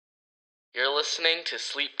You're listening to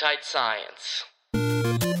Sleep Tight Science.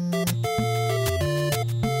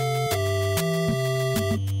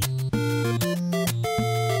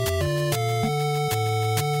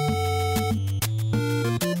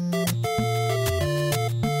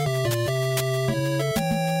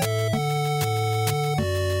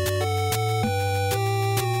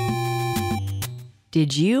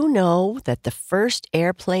 Did you know that the first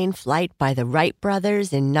airplane flight by the Wright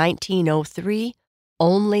brothers in 1903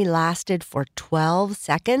 only lasted for 12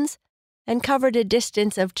 seconds and covered a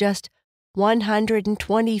distance of just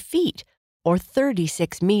 120 feet or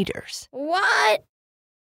 36 meters? What?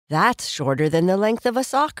 That's shorter than the length of a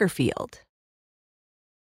soccer field.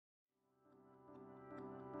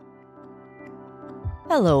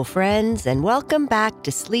 Hello, friends, and welcome back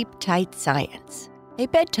to Sleep Tight Science, a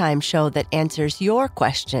bedtime show that answers your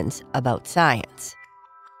questions about science.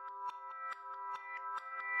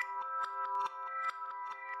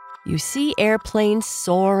 You see airplanes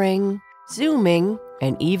soaring, zooming,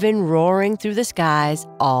 and even roaring through the skies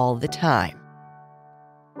all the time.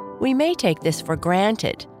 We may take this for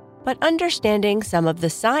granted, but understanding some of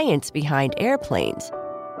the science behind airplanes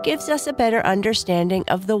gives us a better understanding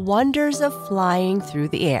of the wonders of flying through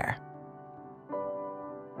the air.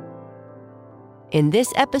 In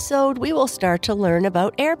this episode, we will start to learn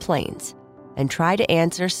about airplanes and try to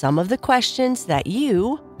answer some of the questions that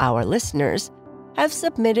you, our listeners, have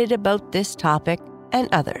submitted about this topic and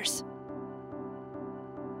others.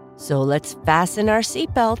 So let's fasten our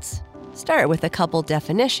seatbelts, start with a couple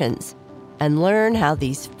definitions, and learn how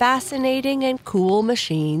these fascinating and cool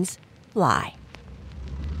machines fly.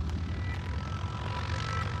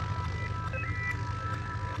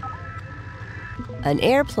 An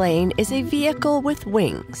airplane is a vehicle with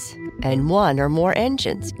wings and one or more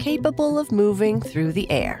engines capable of moving through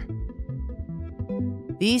the air.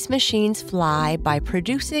 These machines fly by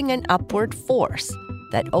producing an upward force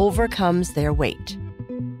that overcomes their weight.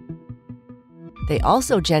 They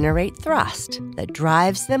also generate thrust that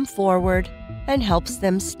drives them forward and helps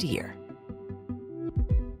them steer.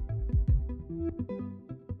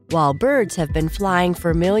 While birds have been flying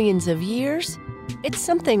for millions of years, it's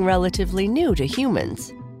something relatively new to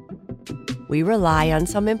humans. We rely on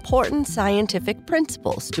some important scientific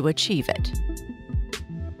principles to achieve it.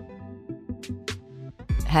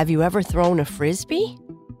 Have you ever thrown a frisbee?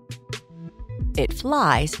 It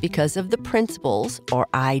flies because of the principles or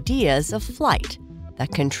ideas of flight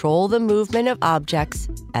that control the movement of objects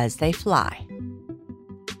as they fly.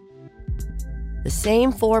 The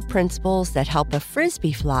same four principles that help a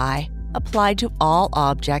frisbee fly apply to all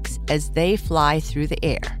objects as they fly through the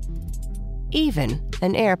air, even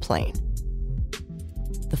an airplane.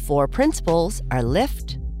 The four principles are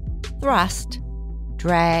lift, thrust,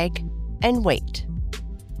 drag, and weight.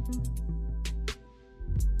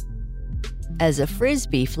 As a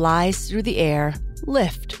frisbee flies through the air,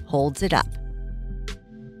 lift holds it up.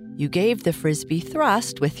 You gave the frisbee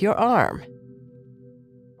thrust with your arm.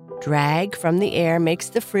 Drag from the air makes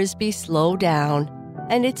the frisbee slow down,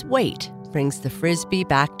 and its weight brings the frisbee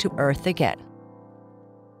back to earth again.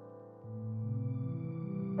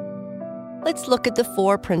 Let's look at the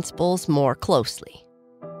four principles more closely.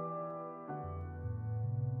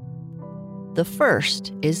 The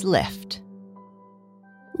first is lift.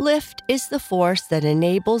 Lift is the force that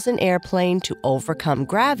enables an airplane to overcome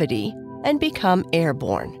gravity and become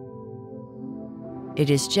airborne. It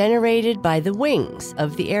is generated by the wings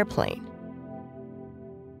of the airplane.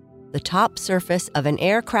 The top surface of an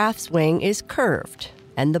aircraft's wing is curved,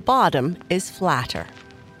 and the bottom is flatter.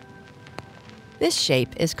 This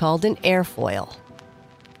shape is called an airfoil.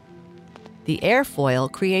 The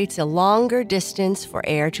airfoil creates a longer distance for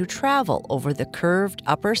air to travel over the curved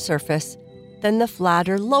upper surface than the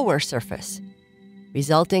flatter lower surface,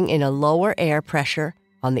 resulting in a lower air pressure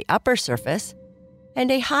on the upper surface and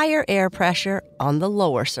a higher air pressure on the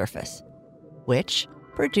lower surface, which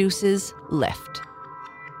produces lift.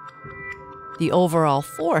 The overall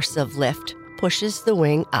force of lift pushes the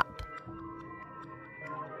wing up.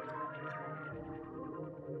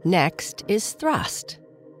 Next is thrust.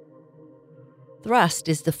 Thrust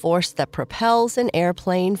is the force that propels an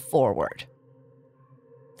airplane forward.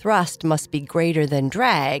 Thrust must be greater than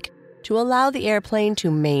drag to allow the airplane to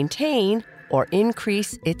maintain or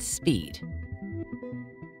increase its speed.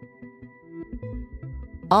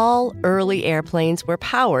 All early airplanes were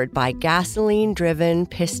powered by gasoline-driven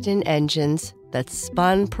piston engines that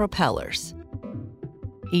spun propellers.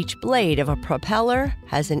 Each blade of a propeller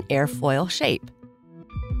has an airfoil shape.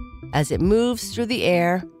 As it moves through the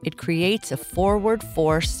air, it creates a forward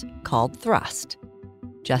force called thrust,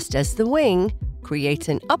 just as the wing creates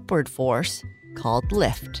an upward force called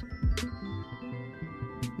lift.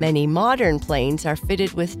 Many modern planes are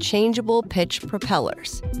fitted with changeable pitch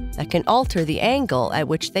propellers that can alter the angle at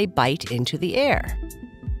which they bite into the air.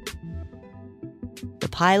 The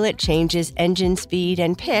pilot changes engine speed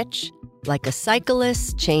and pitch like a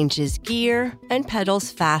cyclist changes gear and pedals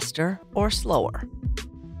faster or slower.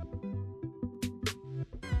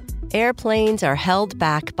 Airplanes are held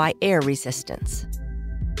back by air resistance.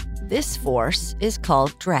 This force is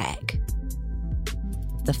called drag.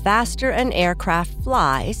 The faster an aircraft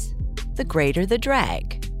flies, the greater the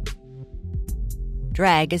drag.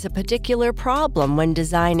 Drag is a particular problem when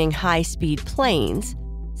designing high-speed planes,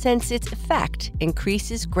 since its effect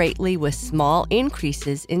increases greatly with small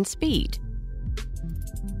increases in speed.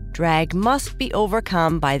 Drag must be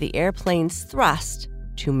overcome by the airplane's thrust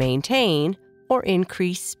to maintain or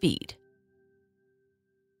increase speed.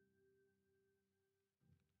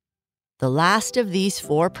 The last of these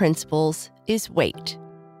four principles is weight.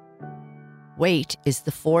 Weight is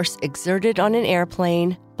the force exerted on an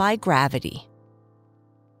airplane by gravity.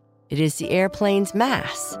 It is the airplane's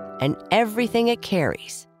mass and everything it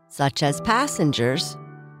carries, such as passengers,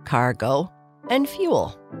 cargo, and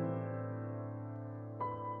fuel.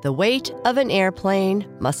 The weight of an airplane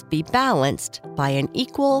must be balanced by an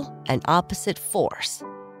equal and opposite force,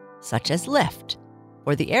 such as lift,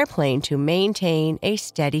 for the airplane to maintain a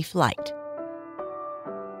steady flight.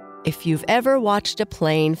 If you've ever watched a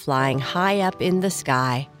plane flying high up in the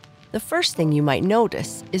sky, the first thing you might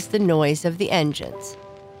notice is the noise of the engines.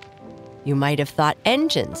 You might have thought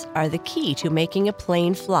engines are the key to making a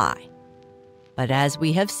plane fly. But as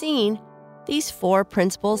we have seen, these four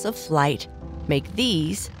principles of flight make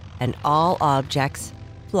these and all objects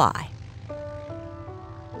fly.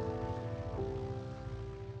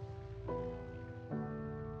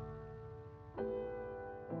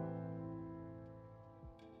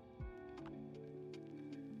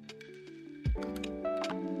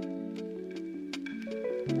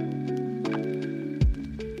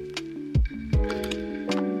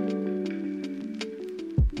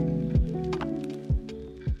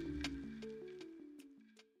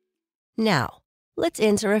 Now, let's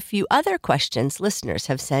answer a few other questions listeners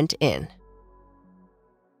have sent in.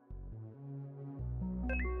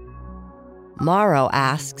 Mauro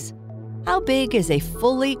asks, how big is a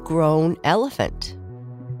fully grown elephant?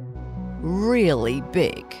 Really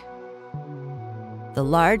big. The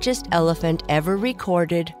largest elephant ever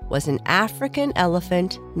recorded was an African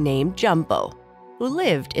elephant named Jumbo, who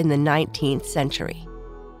lived in the 19th century.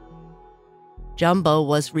 Jumbo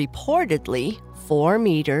was reportedly 4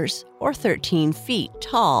 meters or 13 feet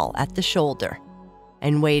tall at the shoulder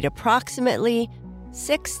and weighed approximately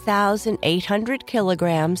 6,800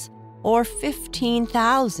 kilograms or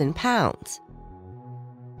 15,000 pounds.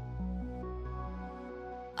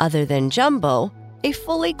 Other than Jumbo, a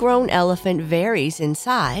fully grown elephant varies in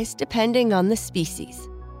size depending on the species.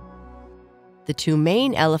 The two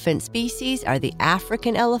main elephant species are the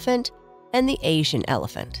African elephant and the Asian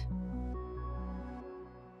elephant.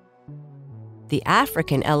 The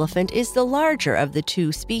African elephant is the larger of the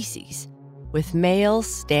two species, with males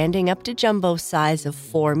standing up to Jumbo's size of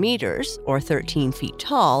 4 meters or 13 feet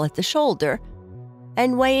tall at the shoulder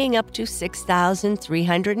and weighing up to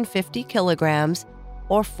 6,350 kilograms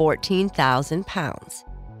or 14,000 pounds.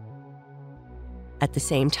 At the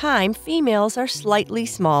same time, females are slightly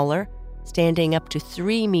smaller, standing up to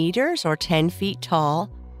 3 meters or 10 feet tall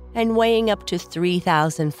and weighing up to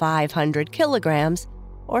 3,500 kilograms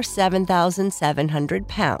or 7,700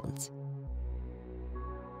 pounds.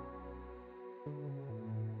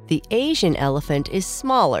 The Asian elephant is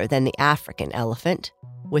smaller than the African elephant,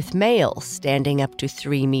 with males standing up to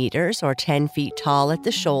 3 meters or 10 feet tall at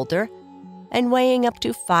the shoulder and weighing up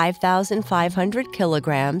to 5,500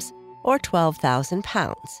 kilograms or 12,000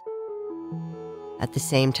 pounds. At the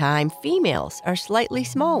same time, females are slightly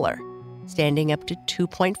smaller, standing up to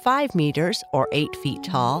 2.5 meters or 8 feet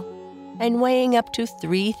tall and weighing up to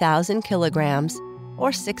 3,000 kilograms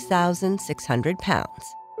or 6,600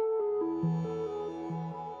 pounds.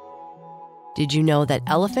 Did you know that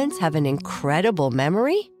elephants have an incredible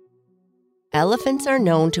memory? Elephants are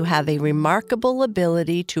known to have a remarkable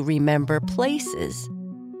ability to remember places,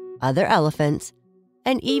 other elephants,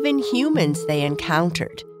 and even humans they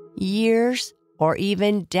encountered years or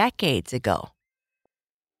even decades ago.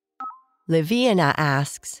 Liviana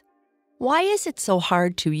asks, why is it so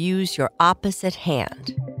hard to use your opposite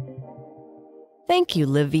hand? Thank you,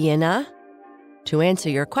 Liviana. To answer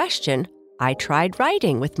your question, I tried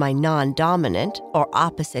writing with my non-dominant or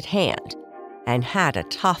opposite hand and had a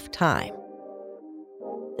tough time.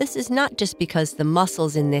 This is not just because the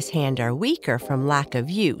muscles in this hand are weaker from lack of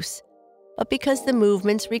use, but because the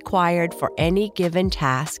movements required for any given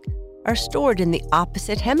task are stored in the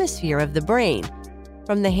opposite hemisphere of the brain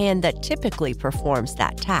from the hand that typically performs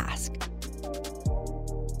that task.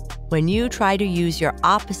 When you try to use your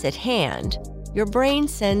opposite hand, your brain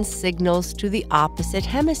sends signals to the opposite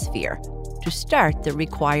hemisphere to start the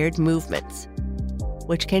required movements,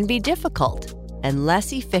 which can be difficult and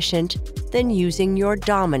less efficient than using your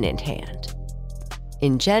dominant hand.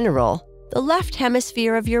 In general, the left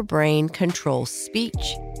hemisphere of your brain controls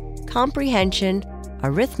speech, comprehension,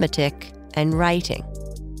 arithmetic, and writing.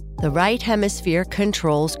 The right hemisphere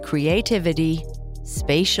controls creativity,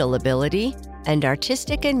 spatial ability, and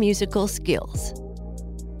artistic and musical skills.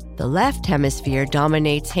 The left hemisphere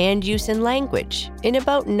dominates hand use and language in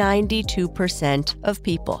about 92% of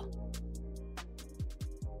people.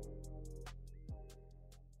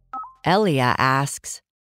 Elia asks,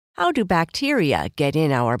 how do bacteria get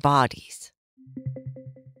in our bodies?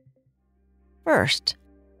 First,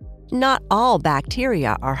 not all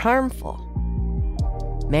bacteria are harmful.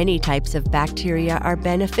 Many types of bacteria are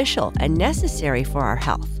beneficial and necessary for our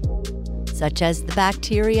health, such as the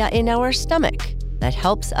bacteria in our stomach that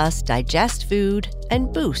helps us digest food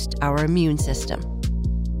and boost our immune system.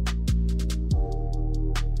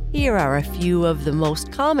 Here are a few of the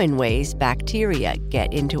most common ways bacteria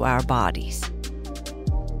get into our bodies.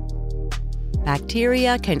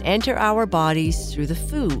 Bacteria can enter our bodies through the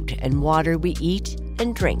food and water we eat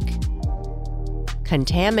and drink.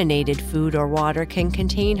 Contaminated food or water can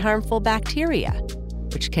contain harmful bacteria,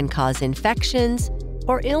 which can cause infections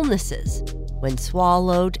or illnesses when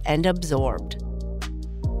swallowed and absorbed.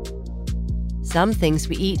 Some things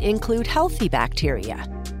we eat include healthy bacteria.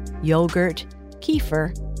 Yogurt,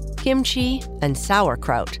 kefir, kimchi, and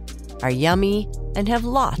sauerkraut are yummy and have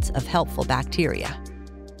lots of helpful bacteria.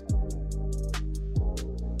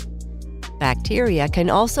 Bacteria can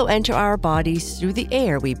also enter our bodies through the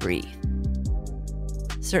air we breathe.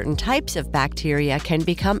 Certain types of bacteria can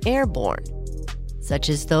become airborne, such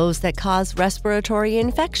as those that cause respiratory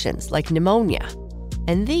infections like pneumonia,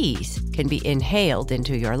 and these can be inhaled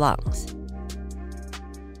into your lungs.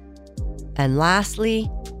 And lastly,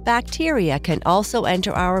 bacteria can also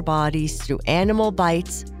enter our bodies through animal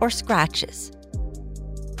bites or scratches.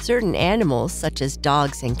 Certain animals, such as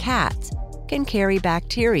dogs and cats, can carry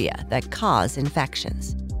bacteria that cause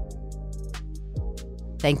infections.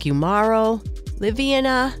 Thank you, Mauro,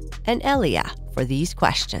 Liviana, and Elia for these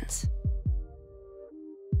questions.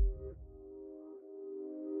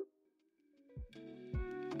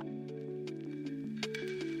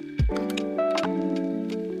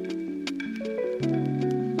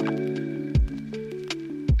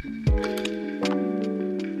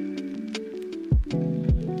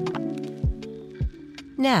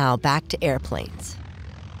 Now back to airplanes.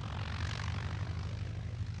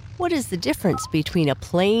 What is the difference between a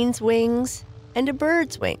plane's wings and a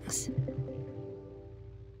bird's wings?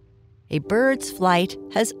 A bird's flight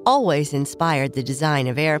has always inspired the design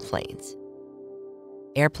of airplanes.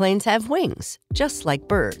 Airplanes have wings, just like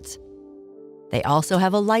birds. They also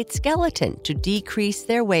have a light skeleton to decrease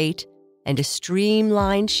their weight and a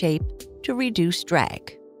streamlined shape to reduce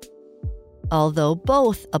drag. Although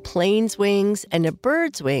both a plane's wings and a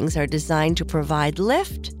bird's wings are designed to provide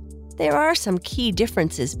lift, there are some key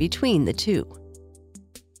differences between the two.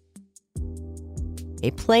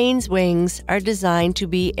 A plane's wings are designed to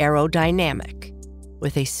be aerodynamic,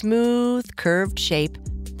 with a smooth, curved shape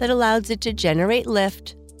that allows it to generate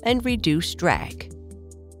lift and reduce drag.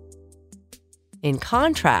 In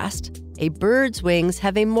contrast, a bird's wings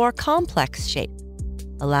have a more complex shape,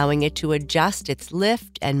 allowing it to adjust its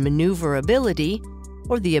lift and maneuverability,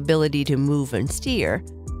 or the ability to move and steer,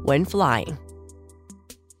 when flying.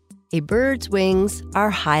 A bird's wings are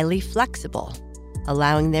highly flexible,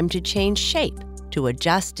 allowing them to change shape to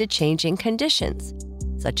adjust to changing conditions,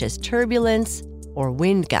 such as turbulence or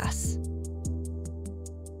wind gusts.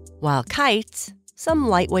 While kites, some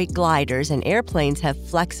lightweight gliders, and airplanes have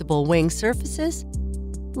flexible wing surfaces,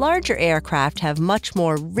 larger aircraft have much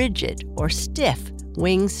more rigid or stiff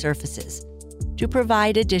wing surfaces to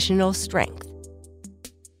provide additional strength.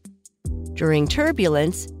 During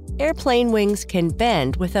turbulence, airplane wings can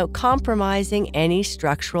bend without compromising any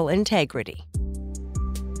structural integrity.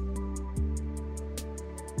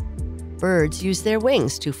 Birds use their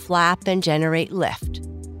wings to flap and generate lift,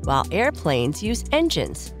 while airplanes use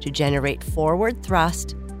engines to generate forward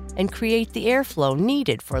thrust and create the airflow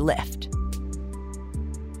needed for lift.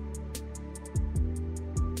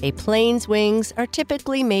 A plane's wings are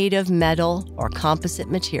typically made of metal or composite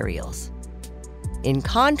materials. In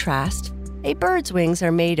contrast, a bird's wings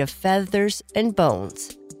are made of feathers and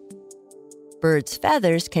bones. Birds'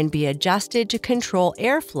 feathers can be adjusted to control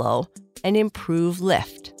airflow and improve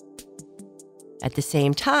lift. At the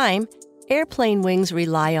same time, airplane wings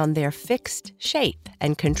rely on their fixed shape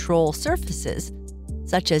and control surfaces,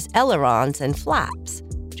 such as ailerons and flaps,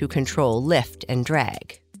 to control lift and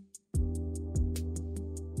drag.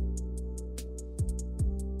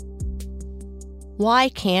 Why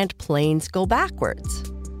can't planes go backwards?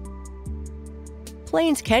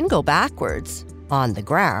 Planes can go backwards on the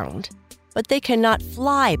ground, but they cannot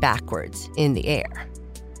fly backwards in the air.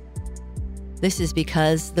 This is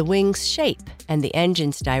because the wing's shape and the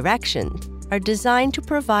engine's direction are designed to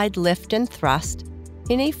provide lift and thrust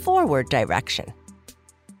in a forward direction.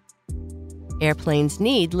 Airplanes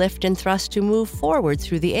need lift and thrust to move forward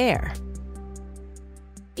through the air.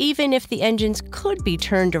 Even if the engines could be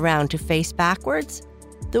turned around to face backwards,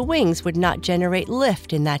 the wings would not generate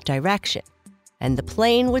lift in that direction, and the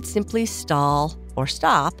plane would simply stall or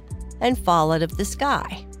stop and fall out of the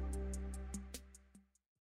sky.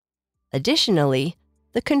 Additionally,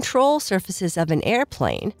 the control surfaces of an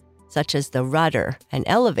airplane, such as the rudder and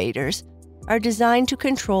elevators, are designed to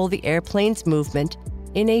control the airplane's movement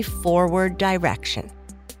in a forward direction.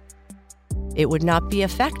 It would not be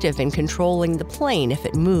effective in controlling the plane if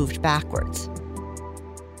it moved backwards.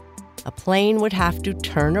 A plane would have to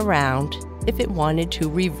turn around if it wanted to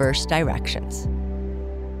reverse directions.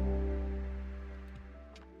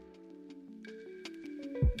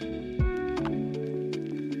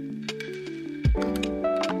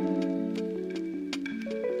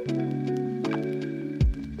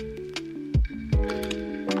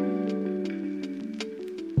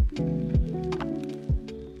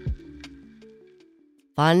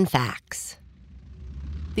 Fun facts.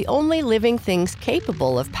 The only living things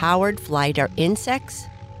capable of powered flight are insects,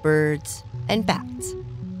 birds, and bats.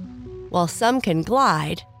 While some can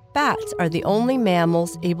glide, bats are the only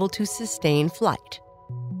mammals able to sustain flight.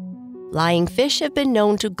 Flying fish have been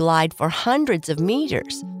known to glide for hundreds of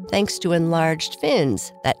meters thanks to enlarged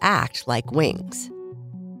fins that act like wings.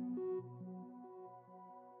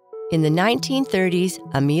 In the 1930s,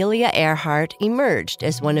 Amelia Earhart emerged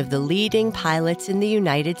as one of the leading pilots in the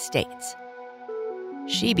United States.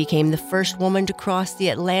 She became the first woman to cross the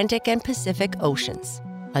Atlantic and Pacific Oceans.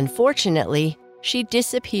 Unfortunately, she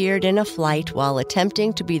disappeared in a flight while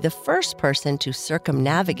attempting to be the first person to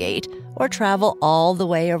circumnavigate or travel all the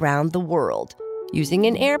way around the world using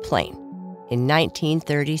an airplane in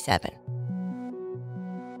 1937.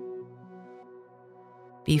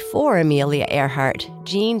 Before Amelia Earhart,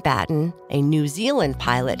 Jean Batten, a New Zealand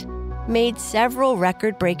pilot, made several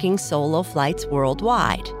record-breaking solo flights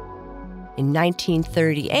worldwide. In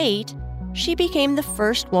 1938, she became the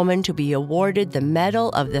first woman to be awarded the Medal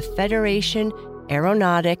of the Fédération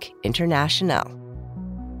Aéronautique Internationale.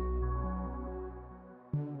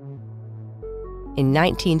 In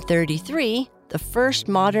 1933, the first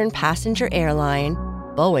modern passenger airline,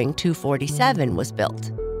 Boeing 247, was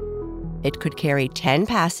built. It could carry 10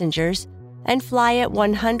 passengers and fly at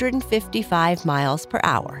 155 miles per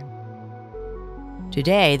hour.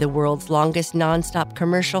 Today, the world's longest nonstop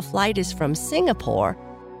commercial flight is from Singapore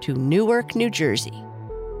to Newark, New Jersey,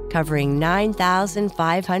 covering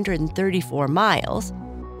 9,534 miles,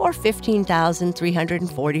 or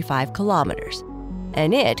 15,345 kilometers,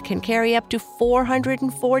 and it can carry up to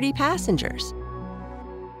 440 passengers.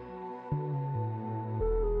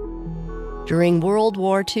 During World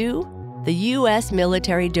War II, the U.S.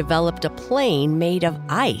 military developed a plane made of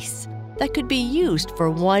ice that could be used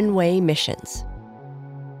for one-way missions.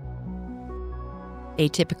 A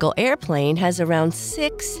typical airplane has around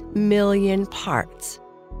 6 million parts.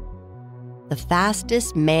 The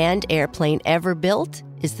fastest manned airplane ever built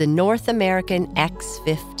is the North American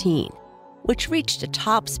X-15, which reached a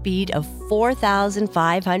top speed of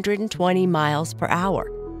 4,520 miles per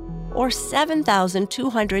hour, or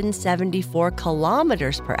 7,274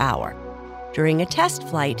 kilometers per hour, during a test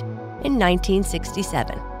flight in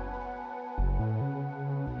 1967.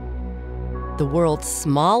 The world's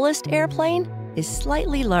smallest airplane is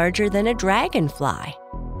slightly larger than a dragonfly,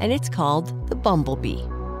 and it's called the Bumblebee.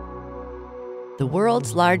 The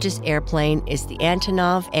world's largest airplane is the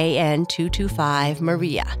Antonov AN-225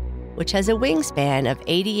 Maria, which has a wingspan of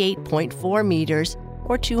 88.4 meters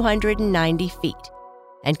or 290 feet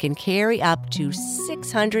and can carry up to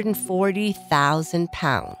 640,000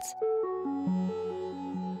 pounds.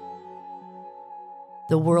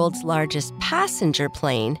 The world's largest passenger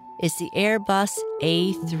plane is the Airbus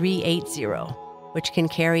A380, which can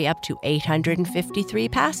carry up to 853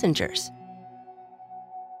 passengers.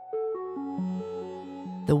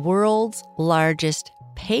 The world's largest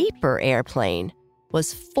paper airplane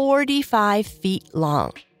was 45 feet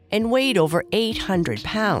long and weighed over 800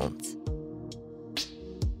 pounds.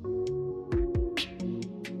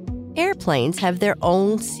 Airplanes have their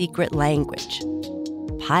own secret language.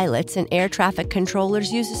 Pilots and air traffic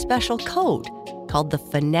controllers use a special code called the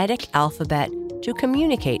phonetic alphabet to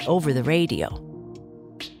communicate over the radio.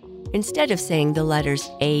 Instead of saying the letters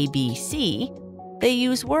A, B, C, they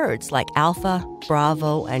use words like Alpha,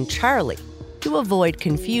 Bravo, and Charlie to avoid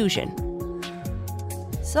confusion.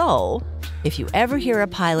 So, if you ever hear a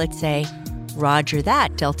pilot say, "Roger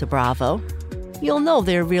that, Delta Bravo," you'll know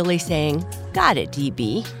they're really saying, "Got it,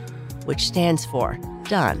 DB," which stands for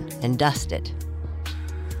done and dusted.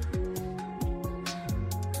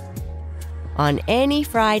 On any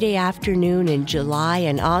Friday afternoon in July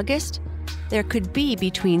and August, there could be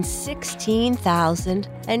between 16,000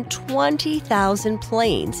 and 20,000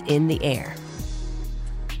 planes in the air.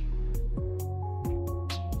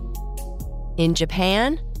 In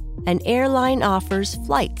Japan, an airline offers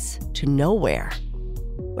flights to nowhere,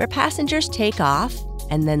 where passengers take off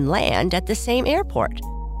and then land at the same airport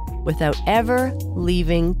without ever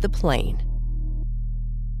leaving the plane.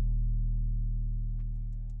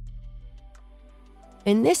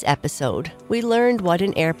 In this episode, we learned what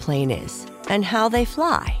an airplane is and how they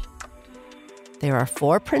fly. There are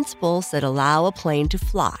 4 principles that allow a plane to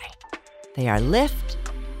fly. They are lift,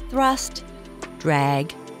 thrust,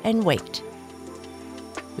 drag, and weight.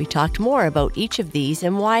 We talked more about each of these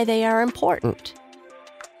and why they are important.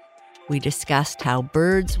 We discussed how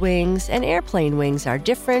birds' wings and airplane wings are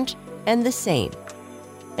different and the same,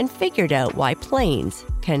 and figured out why planes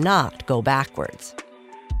cannot go backwards.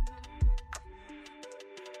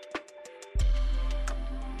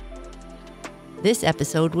 This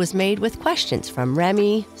episode was made with questions from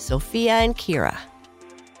Remy, Sophia, and Kira.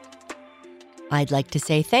 I'd like to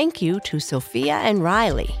say thank you to Sophia and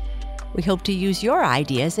Riley. We hope to use your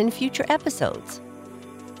ideas in future episodes.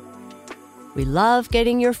 We love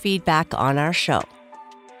getting your feedback on our show.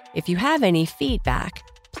 If you have any feedback,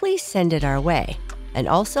 please send it our way. And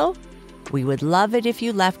also, we would love it if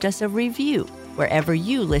you left us a review wherever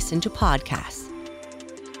you listen to podcasts.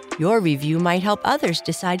 Your review might help others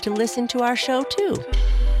decide to listen to our show too.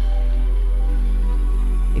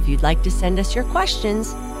 If you'd like to send us your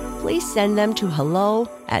questions, please send them to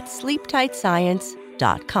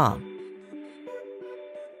hello@sleeptightscience.com.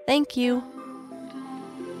 Thank you.